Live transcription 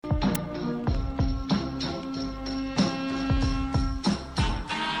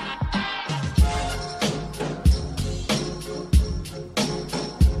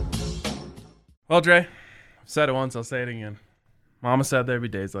Well, Dre, I've said it once, I'll say it again. Mama said there'd be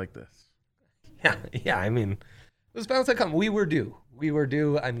days like this. Yeah. I mean, it was bound to come. We were due.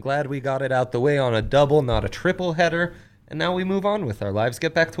 I'm glad we got it out the way on a double, not a triple header. And now we move on with our lives,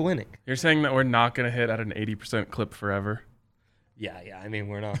 get back to winning. You're saying that we're not going to hit at an 80% clip forever? Yeah. I mean,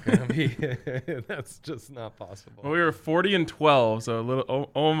 we're not going to be. That's just not possible. Well, we were 40-12, so a little,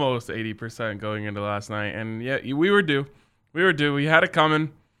 almost 80% going into last night. And yeah, we were due. We had it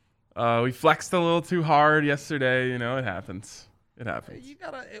coming. We flexed a little too hard yesterday. You know, it happens. You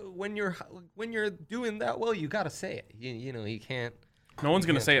gotta when you're doing that well, you gotta say it. You know, you can't. No one's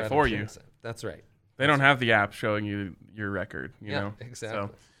gonna say it for you. That's right. They don't have the app showing you your record. You know exactly.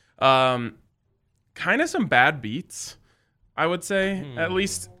 So, kind of some bad beats, I would say. At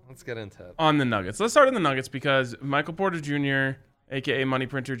least let's get into it on the Nuggets. Let's start on the Nuggets because Michael Porter Jr., aka Money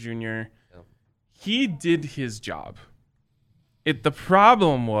Printer Jr., he did his job. The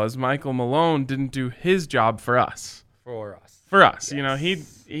problem was Michael Malone didn't do his job for us. Yes. You know,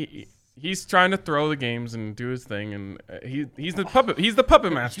 he's trying to throw the games and do his thing, and he's the puppet. He's the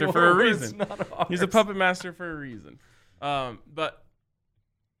puppet master for a reason. He's a puppet master for a reason. But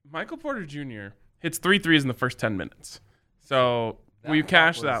Michael Porter Jr. hits 3 threes in the first 10 minutes, so we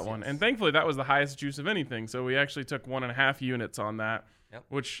cashed that one, and thankfully that was the highest juice of anything. So we actually took 1.5 units on that,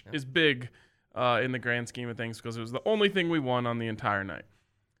 which is big in the grand scheme of things because it was the only thing we won on the entire night.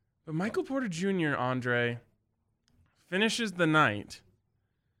 But Michael Porter Jr., Andre, finishes the night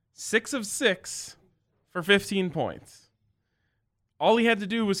 6 of 6 for 15 points. All he had to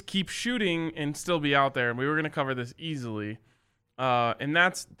do was keep shooting and still be out there, and we were going to cover this easily. And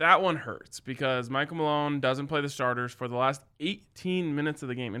that one hurts because Michael Malone doesn't play the starters for the last 18 minutes of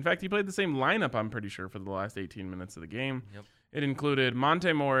the game. In fact, he played the same lineup, I'm pretty sure, for the last 18 minutes of the game. Yep. It included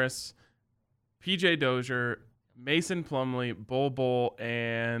Monte Morris, PJ Dozier, Mason Plumlee, Bol,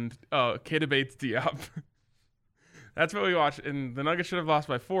 and Keita Bates-Diop. That's what we watched, and the Nuggets should have lost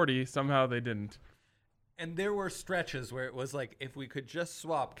by 40. Somehow they didn't. And there were stretches where it was like, if we could just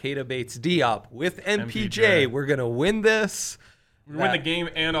swap Keita Bates-Diop with MPJ, we're going to win this. We win the game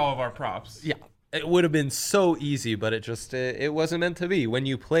and all of our props. Yeah, it would have been so easy, but it wasn't meant to be. When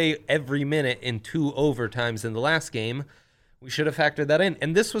you play every minute in 2 overtimes in the last game, we should have factored that in.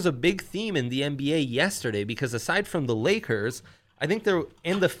 And this was a big theme in the NBA yesterday because aside from the Lakers, I think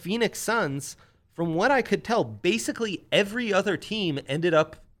and the Phoenix Suns, from what I could tell, basically every other team ended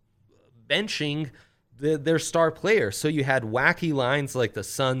up benching their star players. So you had wacky lines like the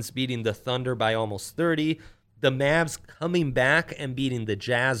Suns beating the Thunder by almost 30, the Mavs coming back and beating the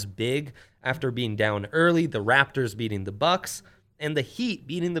Jazz big after being down early, the Raptors beating the Bucks, and the Heat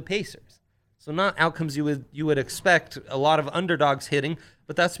beating the Pacers. So not outcomes you would expect, a lot of underdogs hitting,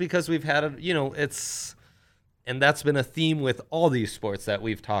 but that's because we've had and that's been a theme with all these sports that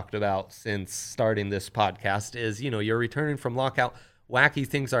we've talked about since starting this podcast is, you're returning from lockout, wacky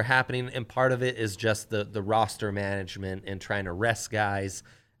things are happening, and part of it is just the roster management and trying to rest guys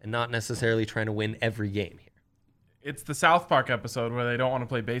and not necessarily trying to win every game here. It's the South Park episode where they don't want to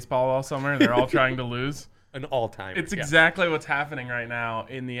play baseball all summer. They're all trying to lose. An all-time. It's exactly what's happening right now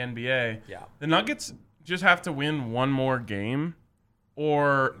in the NBA. Yeah. The Nuggets just have to win one more game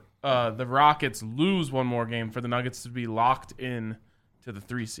or the Rockets lose one more game for the Nuggets to be locked in to the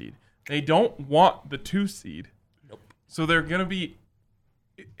 3 seed. They don't want the 2 seed. Nope. So they're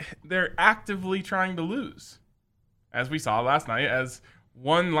actively trying to lose. As we saw last night, as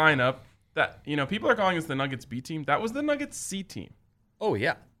one lineup that, people are calling us the Nuggets B team. That was the Nuggets C team. Oh,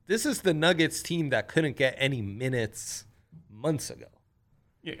 yeah. This is the Nuggets team that couldn't get any minutes months ago.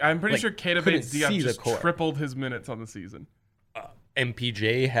 Yeah, I'm pretty sure Keita Bates-Diop just tripled his minutes on the season.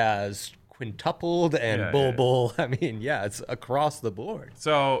 MPJ has quintupled and Bol. I mean, it's across the board.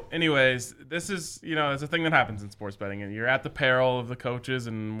 So, anyways, this is, it's a thing that happens in sports betting, and you're at the peril of the coaches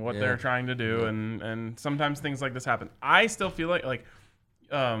and what they're trying to do, and sometimes things like this happen. I still feel like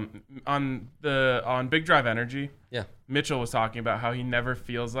on Big Drive Energy, Mitchell was talking about how he never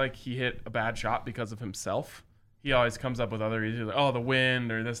feels like he hit a bad shot because of himself. He always comes up with other reasons, like, the wind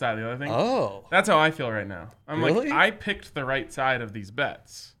or this, that, the other thing. Oh. That's how I feel right now. I'm really? like, I picked the right side of these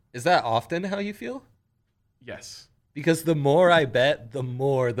bets. Is that often how you feel? Yes. Because the more I bet, the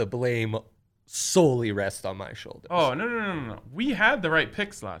more the blame solely rests on my shoulders. Oh, no. We had the right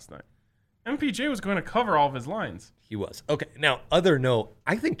picks last night. MPJ was going to cover all of his lines. He was. Okay, now, other note,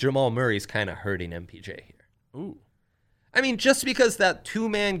 I think Jamal Murray's kind of hurting MPJ here. Ooh. I mean, just because that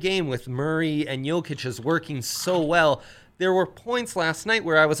 2-man game with Murray and Jokic is working so well, there were points last night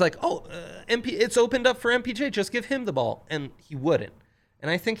where I was like, it's opened up for MPJ, just give him the ball. And he wouldn't. And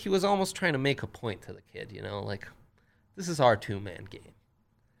I think he was almost trying to make a point to the kid, like, this is our 2-man game.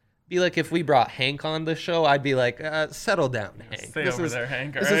 be like if we brought Hank on the show, I'd be like, settle down, Hank. Stay over there,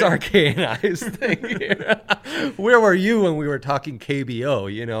 Hank. This is our K&I's thing here. Where were you when we were talking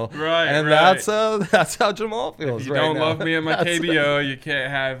KBO, you know? Right, and right. that's how Jamal feels If you right don't now. love me at my KBO, you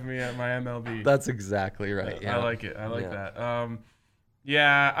can't have me at my MLB. That's exactly right. Yeah. I like it. I like that.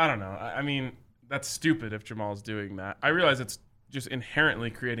 Yeah, I don't know. I mean, that's stupid if Jamal's doing that. I realize it's just inherently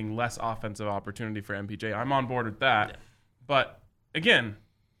creating less offensive opportunity for MPJ. I'm on board with that. Yeah. But, again,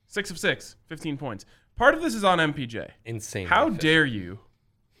 6 of 6, 15 points. Part of this is on MPJ. Insane. How dare you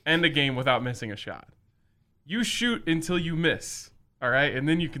end a game without missing a shot? You shoot until you miss, all right? And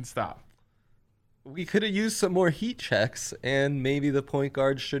then you can stop. We could have used some more heat checks, and maybe the point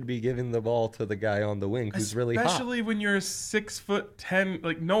guard should be giving the ball to the guy on the wing who's really hot. Especially when you're 6'10",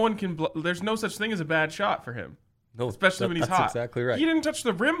 like no one can. There's no such thing as a bad shot for him. No, especially when he's hot. That's exactly right. He didn't touch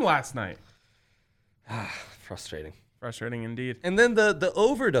the rim last night. Frustrating. Frustrating indeed. And then the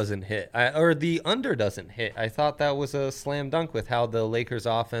over doesn't hit, or the under doesn't hit. I thought that was a slam dunk with how the Lakers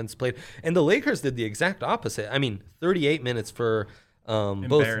offense played. And the Lakers did the exact opposite. I mean, 38 minutes for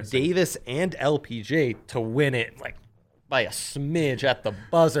both Davis and LPJ to win it like by a smidge at the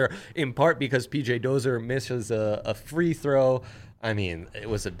buzzer, in part because PJ Dozier misses a free throw. I mean, it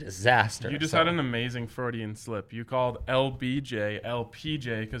was a disaster. You just had an amazing Freudian slip. You called LBJ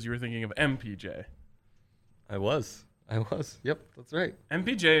LPJ because you were thinking of MPJ. I was. Yep, that's right.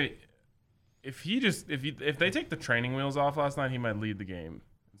 MPJ, if they take the training wheels off last night, he might lead the game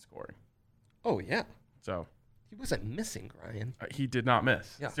in scoring. Oh yeah. So he wasn't missing, Ryan. He did not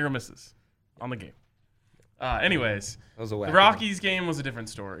miss. Yeah. 0 misses on the game. Anyways, that was the Rockies game was a different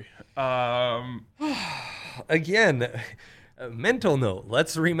story. Again, mental note.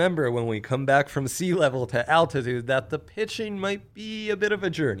 Let's remember when we come back from sea level to altitude that the pitching might be a bit of a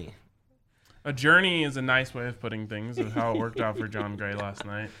journey. A journey is a nice way of putting things, of how it worked out for John Gray last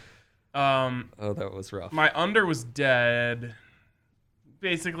night. That was rough. My under was dead,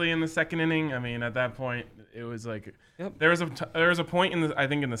 basically in the second inning. I mean, at that point, it was like there was a point in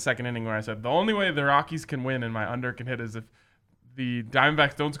the second inning where I said the only way the Rockies can win and my under can hit is if the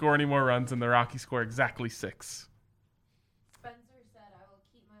Diamondbacks don't score any more runs and the Rockies score exactly 6. Spencer said, "I will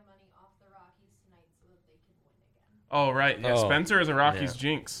keep my money off the Rockies tonight so that they can win again." Oh right, yeah. Spencer is a Rockies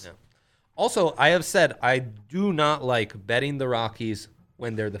jinx. Yeah. Also, I have said I do not like betting the Rockies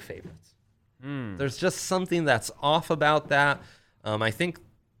when they're the favorites. There's just something that's off about that. I think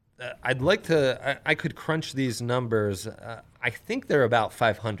I'd like to. I could crunch these numbers. I think they're about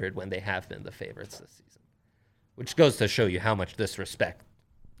 500 when they have been the favorites this season, which goes to show you how much disrespect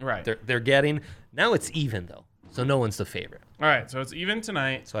they're getting. Now it's even though, so no one's the favorite. All right, so it's even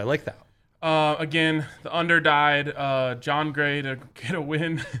tonight. So I like that. Again, the under died. John Gray to get a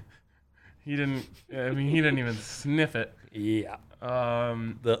win. He didn't even sniff it. Yeah.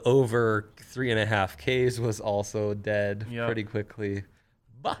 The over 3.5 Ks was also dead pretty quickly.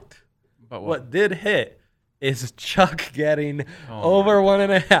 But what did hit is Chuck getting over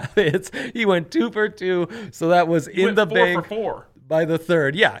 1.5 hits. He went 2 for 2, so that was in the bank 4 for 4 by the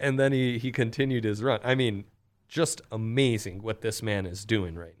third. Yeah, and then he continued his run. I mean, just amazing what this man is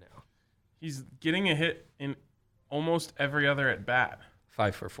doing right now. He's getting a hit in almost every other at bat.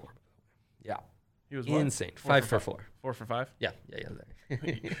 5 for 4. Yeah. He was insane. 5 for 4. 4 for 5? Yeah.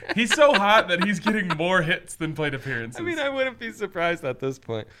 He's so hot that he's getting more hits than plate appearances. I mean, I wouldn't be surprised at this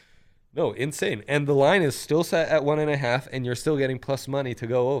point. No, insane. And the line is still set at 1.5, and you're still getting plus money to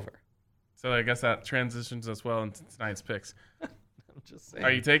go over. So I guess that transitions us well into tonight's picks. I'm just saying.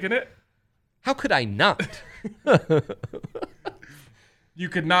 Are you taking it? How could I not? You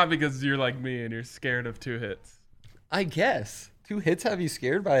could not because you're like me and you're scared of 2 hits. I guess. 2 hits have you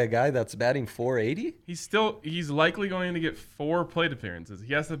scared by a guy that's batting .480? He's likely going to get 4 plate appearances.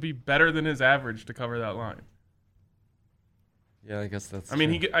 He has to be better than his average to cover that line. Yeah, I guess that's. I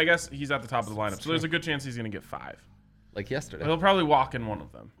mean, I guess he's at the top of the lineup, so there's a good chance he's going to get 5. Like yesterday. But he'll probably walk in one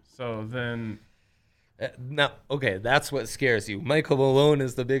of them. So then. Now, okay, that's what scares you. Michael Malone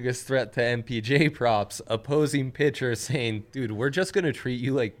is the biggest threat to MPJ props. Opposing pitcher saying, "Dude, we're just going to treat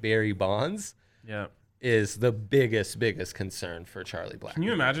you like Barry Bonds." Yeah. Is the biggest concern for Charlie Blackmon. Can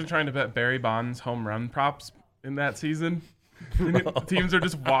you imagine trying to bet Barry Bonds home run props in that season? Teams are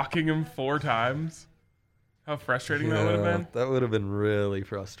just walking him 4 times. How frustrating that would have been. That would have been really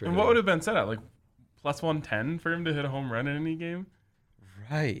frustrating. And what would have been set at? Like plus 110 for him to hit a home run in any game?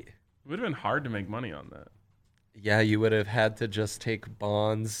 Right. It would have been hard to make money on that. Yeah, you would have had to just take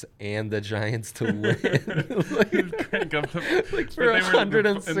Bonds and the Giants to win. Crank up like for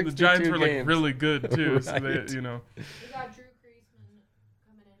 162 and the Giants were games. Like really good too. Right. So they, We got Drew Creasman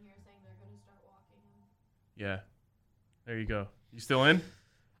coming in here saying they're going to start walking him. Yeah. There you go. You still in?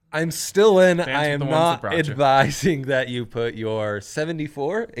 I'm still in. Fans I were am the ones not that brought you. advising that you put your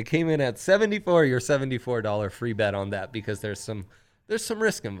 74. It came in at 74. Your $74 free bet on that because there's some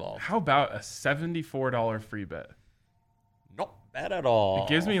risk involved. How about a $74 free bet? Not bad at all. It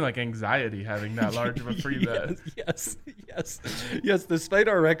gives me like anxiety having that large of a free bet. Yes. Despite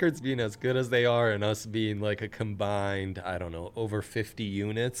our records being as good as they are and us being like a combined, I don't know, over 50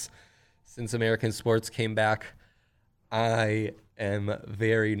 units since American sports came back, I am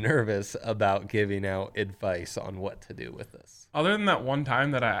very nervous about giving out advice on what to do with this. Other than that one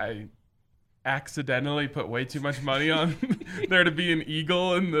time that I accidentally put way too much money on there to be an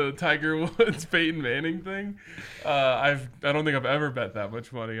eagle in the Tiger Woods Peyton Manning thing, I don't think I've ever bet that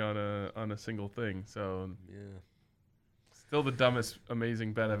much money on a single thing. So Yeah. Still the dumbest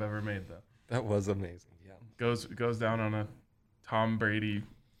amazing bet I've ever made though. That was amazing. Yeah. Goes down on a Tom Brady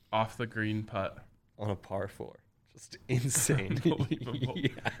off the green putt. On a par 4. Just insane. Unbelievable. Yeah,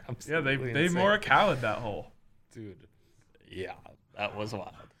 Yeah, absolutely they insane. Morikawa that hole. Dude. Yeah, that was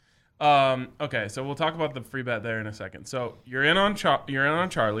wild. Okay, so we'll talk about the free bet there in a second. So you're in on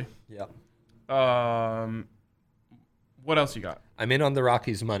Charlie. Yeah. What else you got? I'm in on the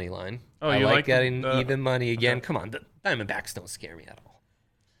Rockies money line. Oh, I you like like getting the- even money again. okay. Come on, the Diamondbacks don't scare me at all.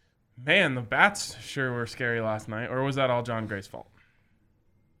 Man, the bats sure were scary last night. Or was that all John Gray's fault?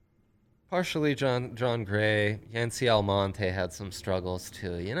 Partially John Gray, Yancy Almonte had some struggles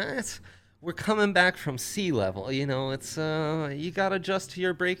too. You know, we're coming back from sea level. You know, it's you got to adjust to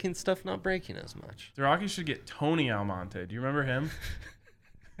your breaking stuff not breaking as much. The Rockies should get Tony Almonte. Do you remember him?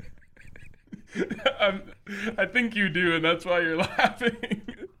 I think you do, and that's why you're laughing.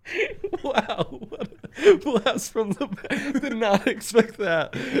 Wow, what a blast from the back. Did not expect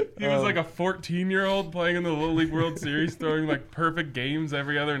that. He was like a 14-year-old playing in the Little League World Series, throwing like perfect games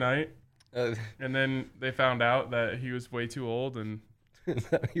every other night. And then they found out that he was way too old, and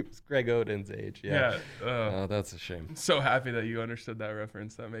he was Greg Oden's age. Yeah. Oh, that's a shame. I'm so happy that you understood that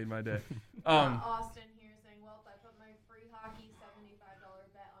reference. That made my day. Austin here saying, well, I put my free hockey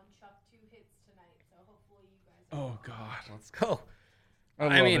 $75 bet on Chuck 2 hits tonight, so hopefully you guys are Oh God, Let's go. I I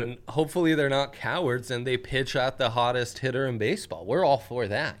love mean, it. hopefully they're not cowards and they pitch at the hottest hitter in baseball. We're all for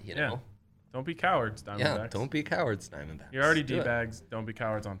that, you Yeah. know. Don't be cowards, Diamondbacks. Yeah, don't be cowards, Diamondbacks. You're already Do it. D-bags. Don't be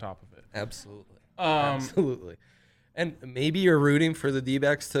cowards on top of it. Absolutely. Um, Absolutely. And maybe you're rooting for the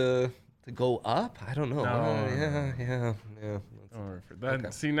D-backs to go up. I don't know. No. Yeah. Don't worry for that. Okay.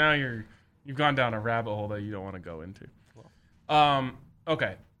 See, now you've gone down a rabbit hole that you don't want to go into.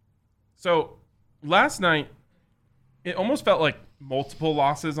 Okay. So last night, it almost felt like multiple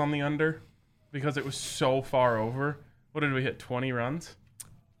losses on the under because it was so far over. What did we hit? 20 runs?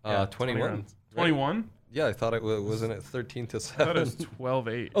 21. runs. 21? Yeah, I thought it wasn't it 13 to I 7. thought it was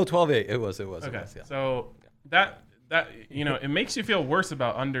 12-8. Oh, 12-8. It was. Okay. Yeah. So that it makes you feel worse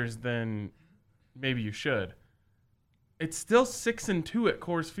about unders than maybe you should. It's still 6-2 at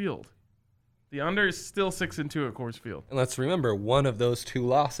Coors Field. The under is still 6-2 at Coors Field. And let's remember, one of those two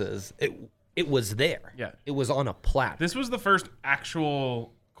losses, it was there. Yeah. It was on a platter. This was the first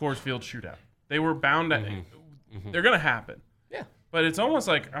actual Coors Field shootout. They were bound to they're going to happen. Yeah. But it's almost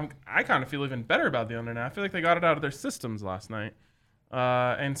like I kind of feel even better about the under now. I feel like they got it out of their systems last night.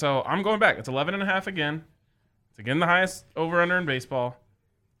 And so I'm going back. It's 11.5 again. It's again the highest over-under in baseball.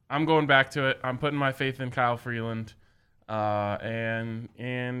 I'm going back to it. I'm putting my faith in Kyle Freeland. And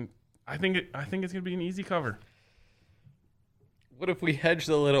I think it's going to be an easy cover. What if we hedged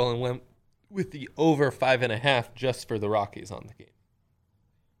a little and went with the over 5.5 just for the Rockies on the game?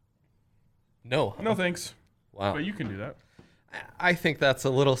 No. Huh? No thanks. Wow. But you can do that. I think that's a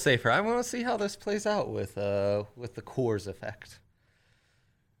little safer. I want to see how this plays out with the Coors effect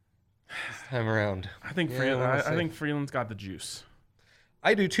this time around. I think I think Freeland's got the juice.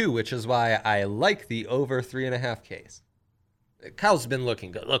 I do too, which is why I like the over 3.5 Ks. Kyle's been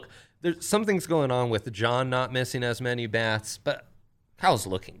looking good. Look, there's something's going on with John not missing as many bats, but Kyle's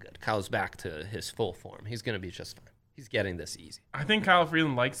looking good. Kyle's back to his full form. He's going to be just fine. He's getting this easy. I think Kyle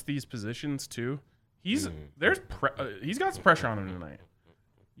Freeland likes these positions too. He's got some pressure on him tonight.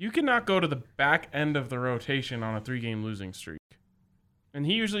 You cannot go to the back end of the rotation on a 3-game losing streak, and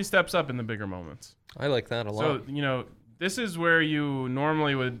he usually steps up in the bigger moments. I like that a lot. So this is where you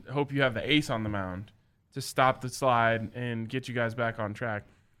normally would hope you have the ace on the mound to stop the slide and get you guys back on track.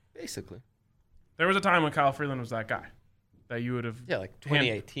 Basically. There was a time when Kyle Freeland was that guy that you would have Like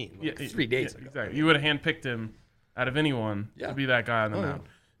 2018, 3 days ago. Exactly. You would have handpicked him out of anyone to be that guy on the mound.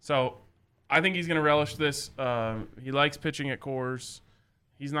 Yeah. So I think he's going to relish this. He likes pitching at Coors.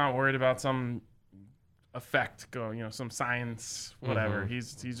 He's not worried about some effect going, some science, whatever.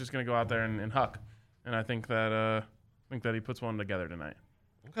 He's just going to go out there and huck. And I think that he puts one together tonight.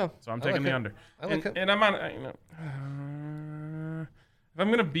 Okay. So I'm taking the under. I like it. And I'm on, if I'm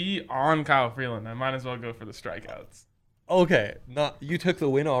going to be on Kyle Freeland, I might as well go for the strikeouts. Okay. You took the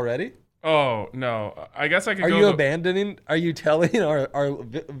win already? Oh, no. I guess I could go. Are you telling our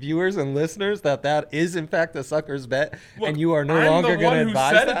viewers and listeners that is in fact a sucker's bet, Look, and you are no longer going to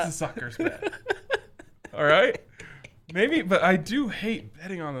advise that? I'm the one who said it's a sucker's bet. All right? Maybe, but I do hate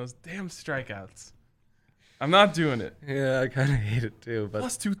betting on those damn strikeouts. I'm not doing it. Yeah, I kind of hate it too. But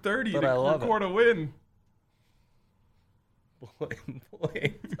plus 230 but to I love record a win.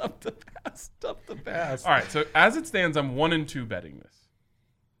 Boy, tough to pass. All right, so as it stands, I'm 1-2 betting this.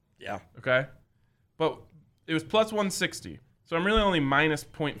 Yeah. Okay? But it was plus 160. So I'm really only minus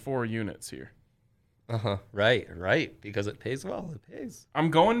 0.4 units here. Uh-huh. Right. Because it pays well. It pays. I'm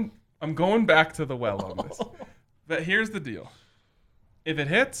going back to the well on this. But here's the deal. If it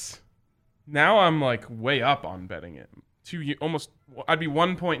hits, now I'm like way up on betting it. I'd be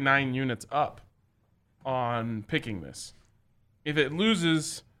 1.9 units up on picking this. If it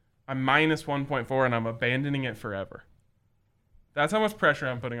loses, I'm minus 1.4 and I'm abandoning it forever. That's how much pressure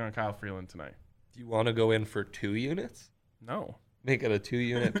I'm putting on Kyle Freeland tonight. Do you want to go in for 2 units? No. Make it a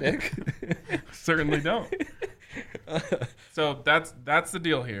 2-unit pick? Certainly don't. So that's the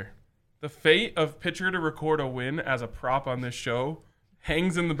deal here. The fate of pitcher to record a win as a prop on this show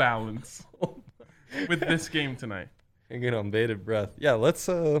hangs in the balance with this game tonight. Hanging on bated breath. Yeah, let's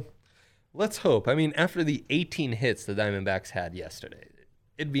hope. I mean, after the 18 hits the Diamondbacks had yesterday,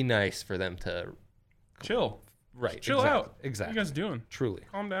 it'd be nice for them to chill. Right. Just chill out. Exactly. What are you guys doing? Truly.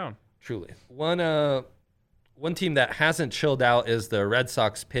 Calm down. Truly. One team that hasn't chilled out is the Red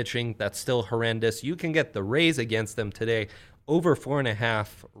Sox pitching. That's still horrendous. You can get the Rays against them today over 4.5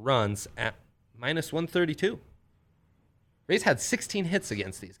 runs at minus 132. Rays had 16 hits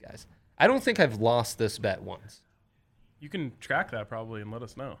against these guys. I don't think I've lost this bet once. You can track that probably and let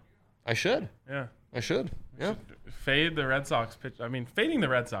us know. I should. Yeah. I should. Yeah. Fade the Red Sox pitch. I mean, fading the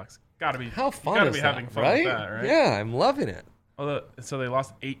Red Sox gotta be. How fun gotta is be that, having fun right? with that, right? Yeah, I'm loving it. Although, so they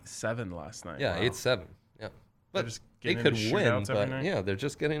lost 8-7 last night. Yeah, Wow. 8-7. Yeah, but just they getting could into win. shootouts every But night? yeah, they're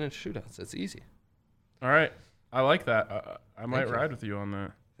just getting into shootouts. It's easy. All right, I like that. I might Thank you. ride with you on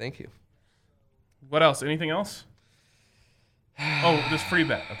that. Thank you. What else? Anything else? Oh, this free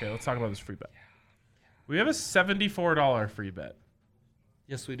bet. Okay, let's talk about this free bet. We have a $74 free bet.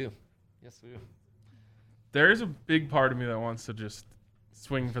 Yes, we do. Yes, we do. There's a big part of me that wants to just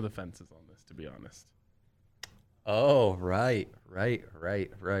swing for the fences on this, to be honest. Oh, right.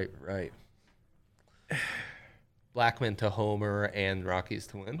 Blackman to homer and Rockies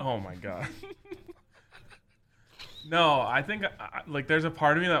to win. Oh my god. No, I think like there's a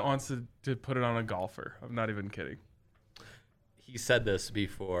part of me that wants to put it on a golfer. I'm not even kidding. He said this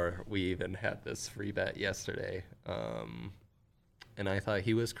before we even had this free bet yesterday. And I thought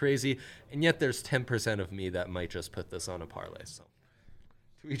he was crazy. And yet there's 10% of me that might just put this on a parlay. So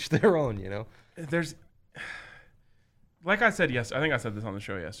to each their own, you know. There's, like I said, I think I said this on the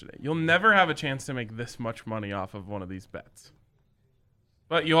show yesterday. You'll never have a chance to make this much money off of one of these bets.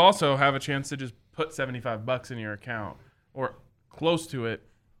 But you also have a chance to just put $75 in your account or close to it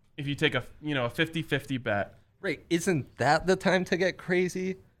if you take a 50-50 bet. Right. Isn't that the time to get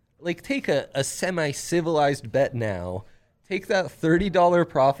crazy? Like, take a semi-civilized bet now. Take that $30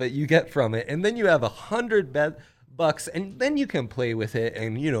 profit you get from it, and then you have $100 bucks, and then you can play with it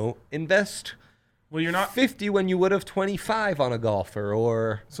and, invest. Well, you're not 50 when you would have 25 on a golfer,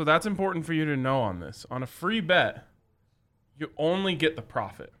 or. So that's important for you to know on this. On a free bet, you only get the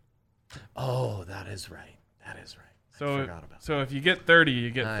profit. Oh, that is right. I forgot about so if you get 30, you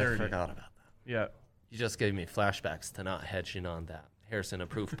get that. 30. I forgot about that. Yeah. You just gave me flashbacks to not hedging on that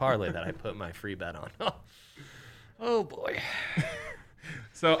Harrison-approved parlay that I put my free bet on. Oh, boy.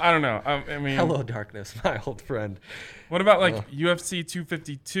 So, I don't know. I mean, hello, darkness, my old friend. What about, UFC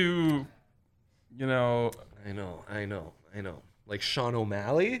 252, I know. Like Sean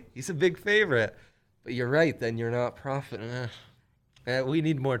O'Malley? He's a big favorite. But you're right, then you're not profiting. We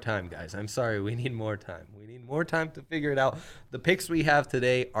need more time, guys. I'm sorry. We need more time. We need more time to figure it out. The picks we have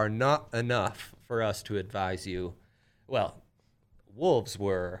today are not enough for us to advise you. Well, Wolves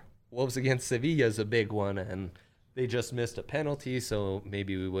against Sevilla is a big one, and they just missed a penalty, so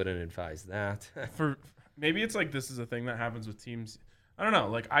maybe we wouldn't advise that. Maybe it's like this is a thing that happens with teams. I don't know.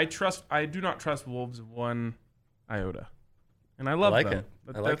 Like I do not trust Wolves 1 iota, and I love them.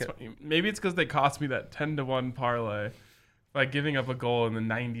 I like it. Maybe it's because they cost me that 10-1 parlay by giving up a goal in the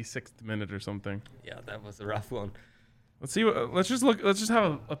 96th minute or something. Yeah, that was a rough one. Let's see. Let's just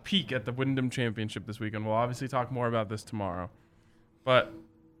have a peek at the Wyndham Championship this weekend. We'll obviously talk more about this tomorrow. But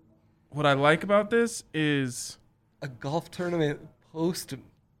what I like about this is a golf tournament post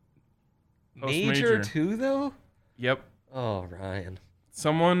Major too, though? Yep. Oh, Ryan.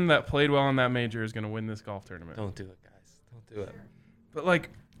 Someone that played well in that major is going to win this golf tournament. Don't do it, guys. Don't do it. But, like,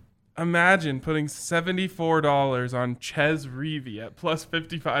 imagine putting $74 on Ches Reavie at plus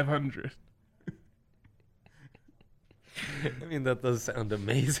 5,500. I mean, that does sound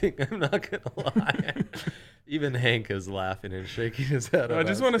amazing. I'm not going to lie. Even Hank is laughing and shaking his head. I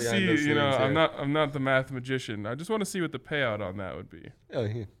just want to see, I'm not the math magician. I just want to see what the payout on that would be. Oh,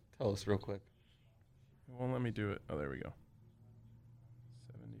 tell us real quick. It won't let me do it. Oh, there we go.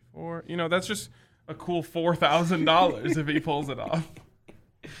 74. That's just a cool $4,000 if he pulls it off.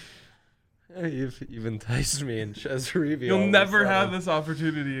 You've enticed me in Ches Reavie. You'll never have this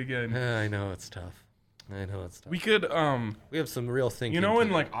opportunity again. I know it's tough. We could we have some real thinking.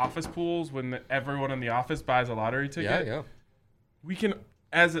 In like office pools when everyone in the office buys a lottery ticket. Yeah. We can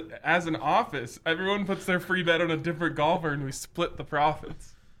as an office, everyone puts their free bet on a different golfer and we split the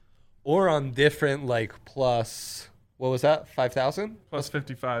profits. Or on different plus what was that? 5,000? Plus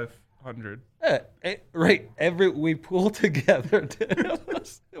 5,500. Right. We pool together.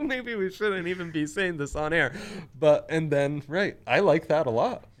 Maybe we shouldn't even be saying this on air. And then I like that a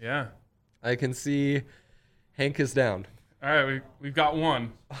lot. Yeah. I can see Hank is down. All right, we've got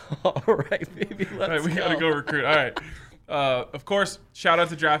one. All right, baby, let's go. We got to go recruit. All right. Of course, shout out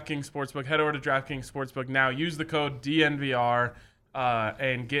to DraftKings Sportsbook. Head over to DraftKings Sportsbook now. Use the code DNVR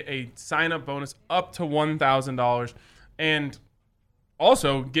and get a sign-up bonus up to $1,000. And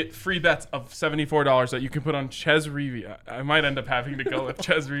also get free bets of $74 that you can put on Ches Reavie. I might end up having to go with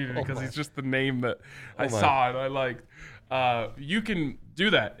Ches Reavie because he's just the name that I saw and I liked. You can do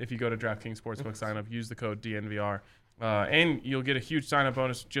that if you go to DraftKings Sportsbook sign up. Use the code DNVR, and you'll get a huge sign up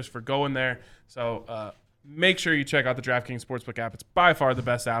bonus just for going there. So make sure you check out the DraftKings Sportsbook app. It's by far the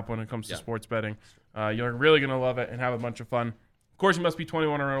best app when it comes to sports betting. You're really going to love it and have a bunch of fun. Of course, you must be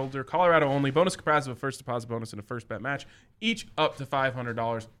 21 or older. Colorado only. Bonus comprised of a first deposit bonus and a first bet match, each up to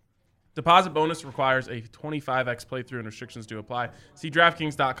 $500. Deposit bonus requires a 25x playthrough and restrictions do apply. See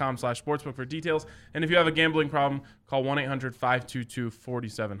DraftKings.com/sportsbook for details. And if you have a gambling problem, call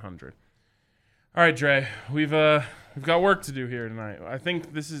 1-800-522-4700. All right, Dre, we've got work to do here tonight. I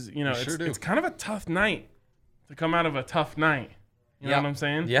think this is, it's kind of a tough night to come out of a tough night. You know what I'm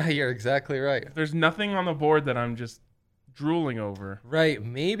saying? Yeah, you're exactly right. There's nothing on the board that I'm just drooling over. Right.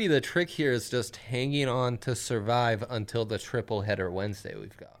 Maybe the trick here is just hanging on to survive until the triple header Wednesday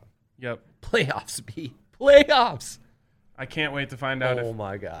we've got. Yep. Playoffs, B. Playoffs. I can't wait to find out. Oh,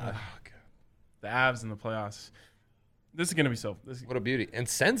 my God. The Avs in the playoffs. This is going to be what a beauty. And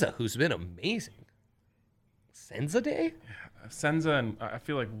Senza, who's been amazing. Senza Day? Yeah, Senza, and I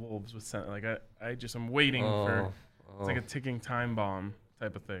feel like Wolves with Senza. Like, I'm waiting for, it's like a ticking time bomb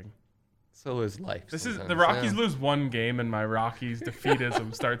type of thing. So is life. The Rockies lose one game and my Rockies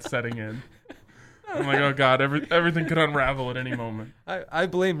defeatism starts setting in. I'm like, oh, God, everything could unravel at any moment. I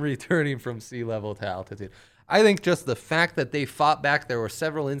blame returning from sea level to altitude. I think just the fact that they fought back, there were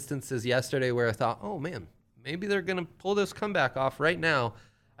several instances yesterday where I thought, oh, man, maybe they're going to pull this comeback off right now.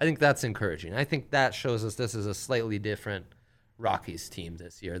 I think that's encouraging. I think that shows us this is a slightly different Rockies team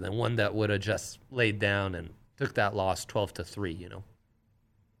this year than one that would have just laid down and took that loss 12-3,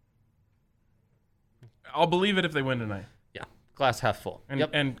 I'll believe it if they win tonight. Yeah, glass half full.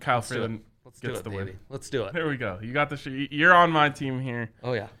 And Kyle Freeland gets the win. Let's do it. There we go. You got the shirt. You're on my team here.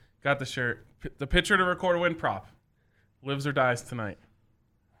 Oh, yeah. Got the shirt. The pitcher to record a win prop. Lives or dies tonight.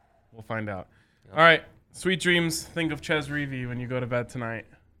 We'll find out. Yep. All right. Sweet dreams. Think of Ches Reavie when you go to bed tonight.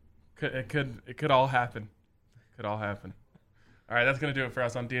 It could all happen. Could all happen. All right. That's going to do it for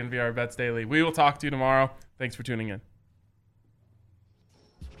us on DNVR Bets Daily. We will talk to you tomorrow. Thanks for tuning in.